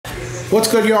What's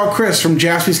good, y'all? Chris from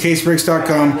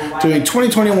JaspysCaseBreaks.com doing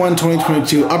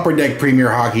 2021-2022 Upper Deck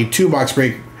Premier Hockey 2-box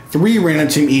break, 3 random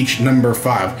team each, number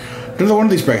 5. Another one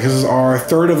of these breaks. This is our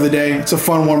third of the day. It's a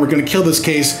fun one. We're going to kill this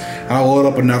case, and I'll load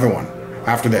up another one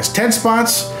after this. 10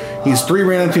 spots. These 3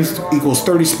 random teams equals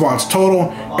 30 spots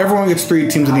total. Everyone gets 3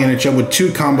 teams in the NHL with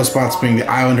 2 combo spots, being the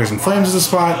Islanders and Flames as a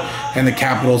spot, and the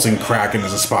Capitals and Kraken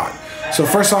as a spot. So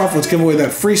first off, let's give away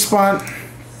that free spot.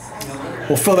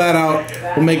 We'll fill that out.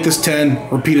 We'll make this 10,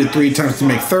 repeated 3 times to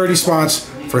make 30 spots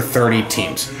for 30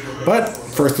 teams. But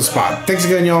first the spot. Thanks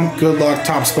again, y'all. Good luck.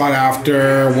 Top spot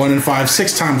after 1 and 5,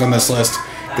 6 times on this list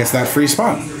gets that free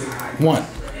spot. 1,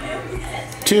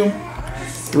 2,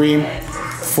 3,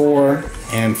 4,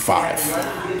 and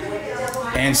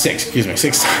 5. And 6, excuse me,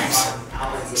 6 times.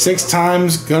 6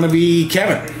 times gonna be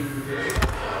Kevin.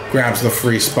 Grabs the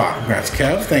free spot. Congrats,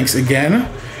 Kev. Thanks again.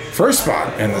 First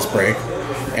spot in this break.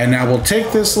 And now we'll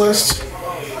take this list.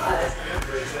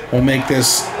 We'll make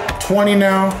this 20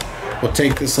 now. We'll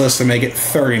take this list and make it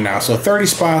 30 now. So 30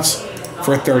 spots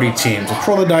for 30 teams. We'll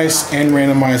roll the dice and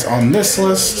randomize on this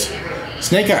list.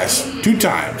 Snake Eyes, 2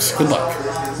 times. Good luck.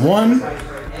 1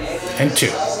 and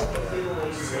 2.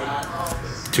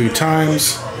 2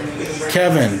 times.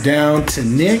 Kevin down to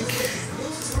Nick.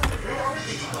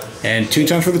 And 2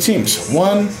 times for the teams.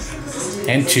 1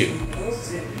 and 2.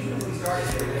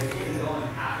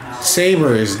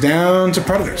 Sabres down to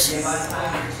Predators.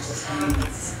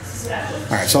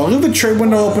 Alright, so I'll leave the trade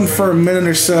window open for a minute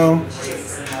or so.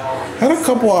 Had a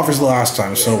couple offers last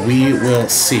time, so we will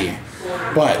see.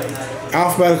 But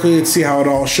alphabetically, let's see how it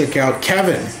all shook out.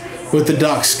 Kevin with the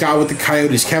Ducks, Scott with the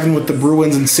Coyotes, Kevin with the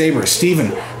Bruins and Sabres,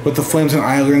 Steven with the Flames and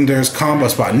Islanders combo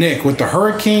spot, Nick with the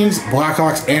Hurricanes,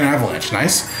 Blackhawks, and Avalanche.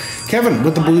 Nice. Kevin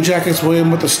with the Blue Jackets,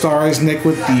 William with the Stars, Nick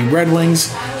with the Red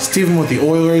Wings, Steven with the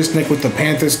Oilers, Nick with the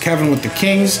Panthers, Kevin with the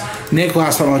Kings, Nick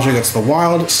last but not least gets the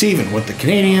Wild, Steven with the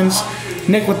Canadiens,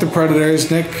 Nick with the Predators,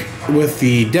 Nick with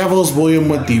the Devils, William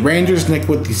with the Rangers, Nick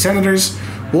with the Senators,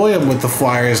 William with the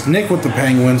Flyers, Nick with the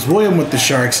Penguins, William with the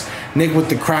Sharks, Nick with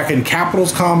the Kraken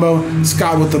Capitals combo,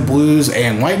 Scott with the Blues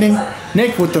and Lightning,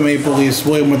 Nick with the Maple Leafs,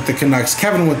 William with the Canucks,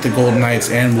 Kevin with the Golden Knights,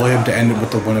 and William to end it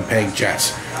with the Winnipeg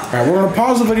Jets. Alright, we're going to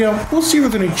pause the video. We'll see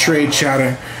if there's any trade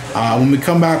chatter. When we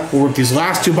come back, we'll rip these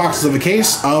last 2 boxes of a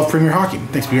case of Premier Hockey.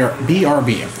 Thanks,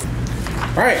 BRB.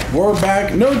 Alright, we're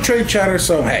back. No trade chatter,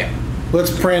 so hey,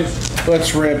 let's print,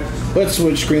 let's rip, let's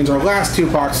switch screens. Our last 2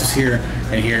 boxes here,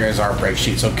 and here is our break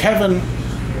sheet. So Kevin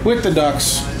with the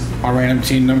Ducks, our random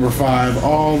team number 5,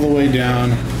 all the way down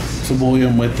to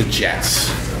William with the Jets.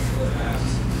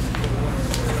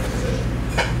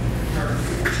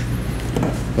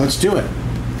 Let's do it.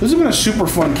 This has been a super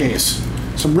fun case.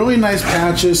 Some really nice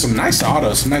patches, some nice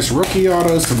autos, some nice rookie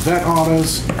autos, some vet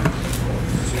autos.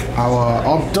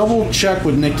 I'll double check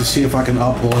with Nick to see if I can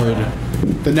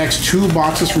upload the next 2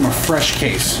 boxes from a fresh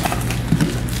case.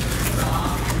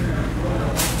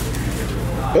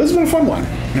 But this has been a fun one.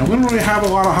 You know, we don't really have a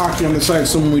lot of hockey on the site,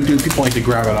 so when we do, people like to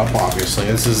grab it up, obviously.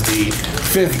 This is the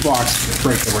 5th box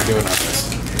break that we're doing on this.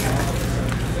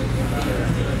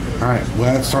 Alright,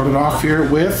 let's start it off here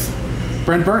with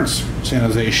Brent Burns, San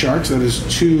Jose Sharks. That is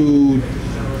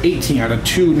 218 out of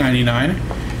 299.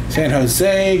 San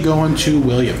Jose going to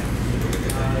William.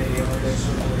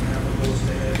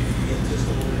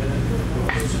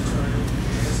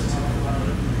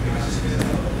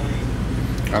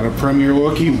 Got a Premier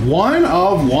rookie, 1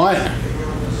 of 1.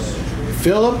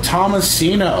 Philip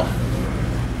Tomasino.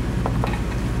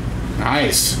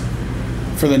 Nice.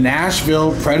 For the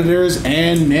Nashville Predators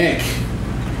and Nick.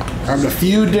 Grabbed a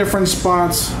few different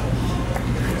spots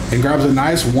and grabs a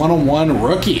nice 1-on-1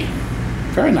 rookie.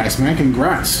 Very nice, man.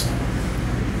 Congrats.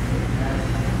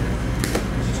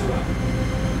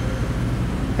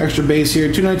 Extra base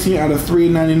here, 219 out of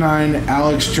 399.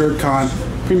 Alex Turcotte,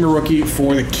 Premier rookie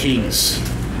for the Kings.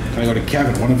 Gonna go to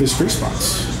Kevin, one of his free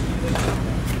spots.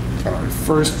 Got our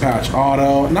first patch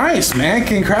auto. Nice, man.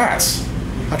 Congrats.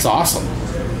 That's awesome.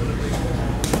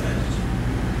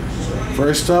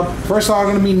 First auto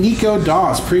going to be Nico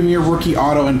Dawes, Premier Rookie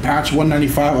Auto and Patch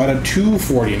 195 out of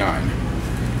 249.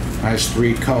 Nice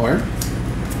 3 color.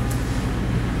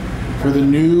 For the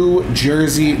New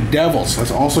Jersey Devils. That's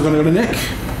also going to go to Nick.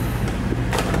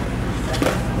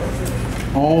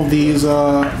 All these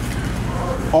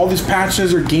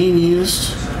patches are game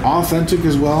used, authentic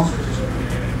as well.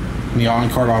 And the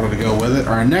on-card auto to go with it.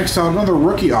 Our next auto, another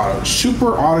rookie auto.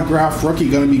 Super autograph rookie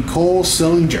going to be Cole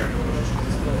Sillinger.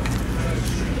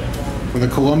 For the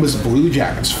Columbus Blue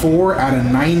Jackets, 4 out of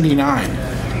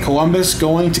 99. Columbus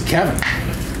going to Kevin.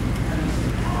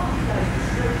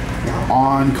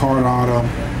 On card auto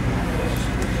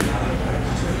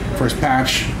First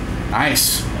patch.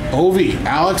 Nice. Ovi.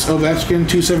 Alex Ovechkin,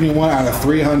 271 out of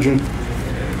 300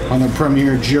 on the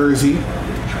Premier jersey.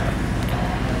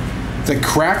 The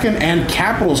Kraken and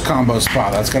Capitals combo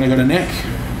spot. That's going to go to Nick.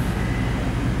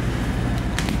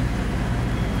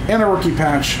 And a rookie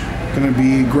patch. Going to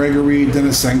be Gregory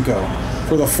Denisenko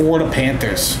for the Florida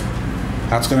Panthers.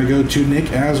 That's going to go to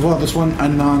Nick as well. This one, a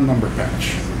non-number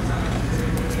patch.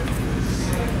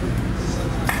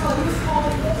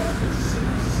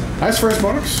 Nice first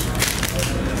box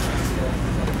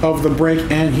of the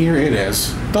break, and here it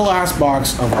is, the last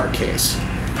box of our case.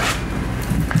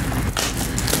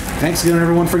 Thanks again,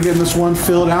 everyone, for getting this one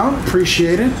filled out.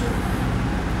 Appreciate it.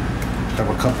 Have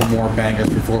a couple more bangers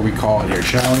before we call it here,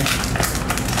 shall we?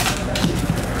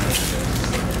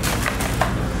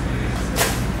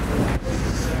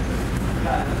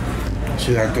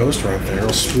 See that ghost right there? Real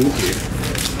spooky.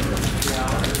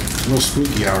 Real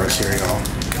spooky hours here, y'all.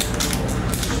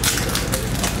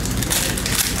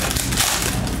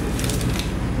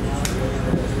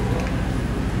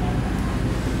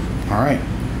 All right.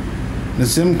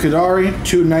 Nazem Kadri,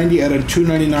 290 out of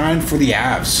 299 for the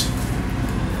Avs.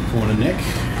 Going to Nick.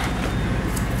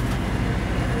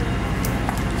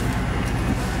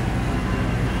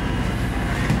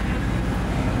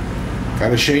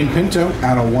 Got a Shane Pinto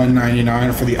out of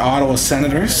 199 for the Ottawa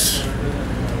Senators.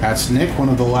 That's Nick, one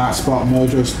of the last spot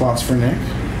mojo spots for Nick.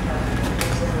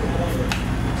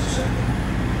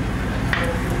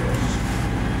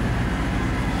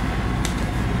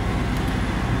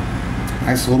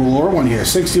 Nice little lore one here.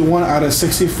 61 out of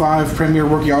 65 Premier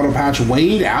Rookie Auto Patch,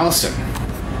 Wade Allison.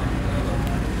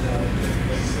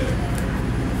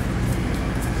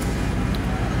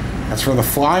 That's for the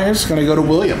Flyers. Going to go to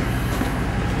William.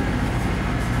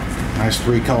 Nice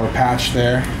 3-color patch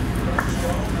there.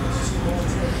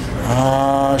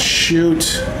 Shoot.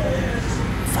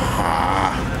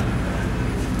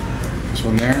 This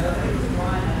one there.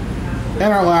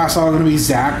 And our last auto going to be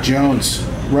Zach Jones.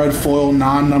 Red foil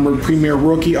non-numbered Premier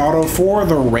Rookie Auto for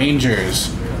the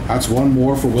Rangers. That's one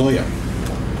more for William.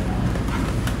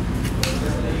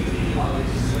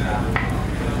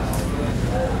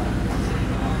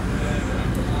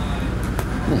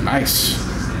 Oh, nice.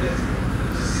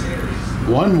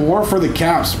 One more for the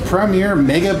Caps. Premier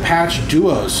Mega Patch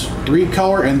Duos.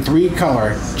 3-color and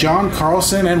 3-color. John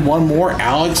Carlson and one more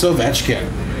Alex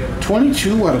Ovechkin.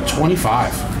 22 out of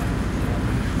 25.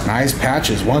 Nice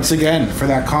patches. Once again, for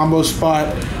that combo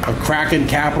spot of Kraken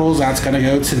Capitals, that's going to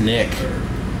go to Nick.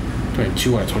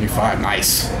 22 out of 25.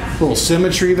 Nice. Little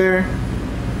symmetry there.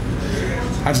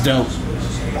 That's dope.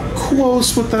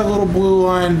 Close with that little blue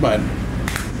line, but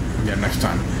yeah, next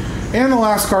time. And the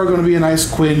last card going to be a nice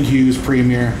Quinn Hughes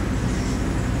Premier.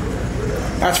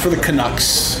 That's for the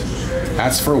Canucks.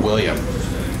 That's for William.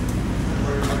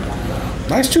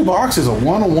 Nice 2 boxes, a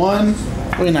 1-1.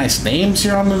 Really nice names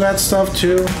here on that stuff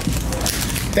too.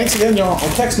 Thanks again, y'all.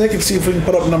 I'll text Nick and see if we can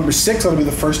put up number 6. That'll be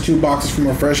the first 2 boxes from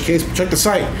our fresh case. But check the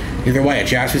site either way at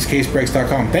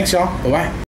jaspyscasebreaks.com. Thanks, y'all. Bye-bye.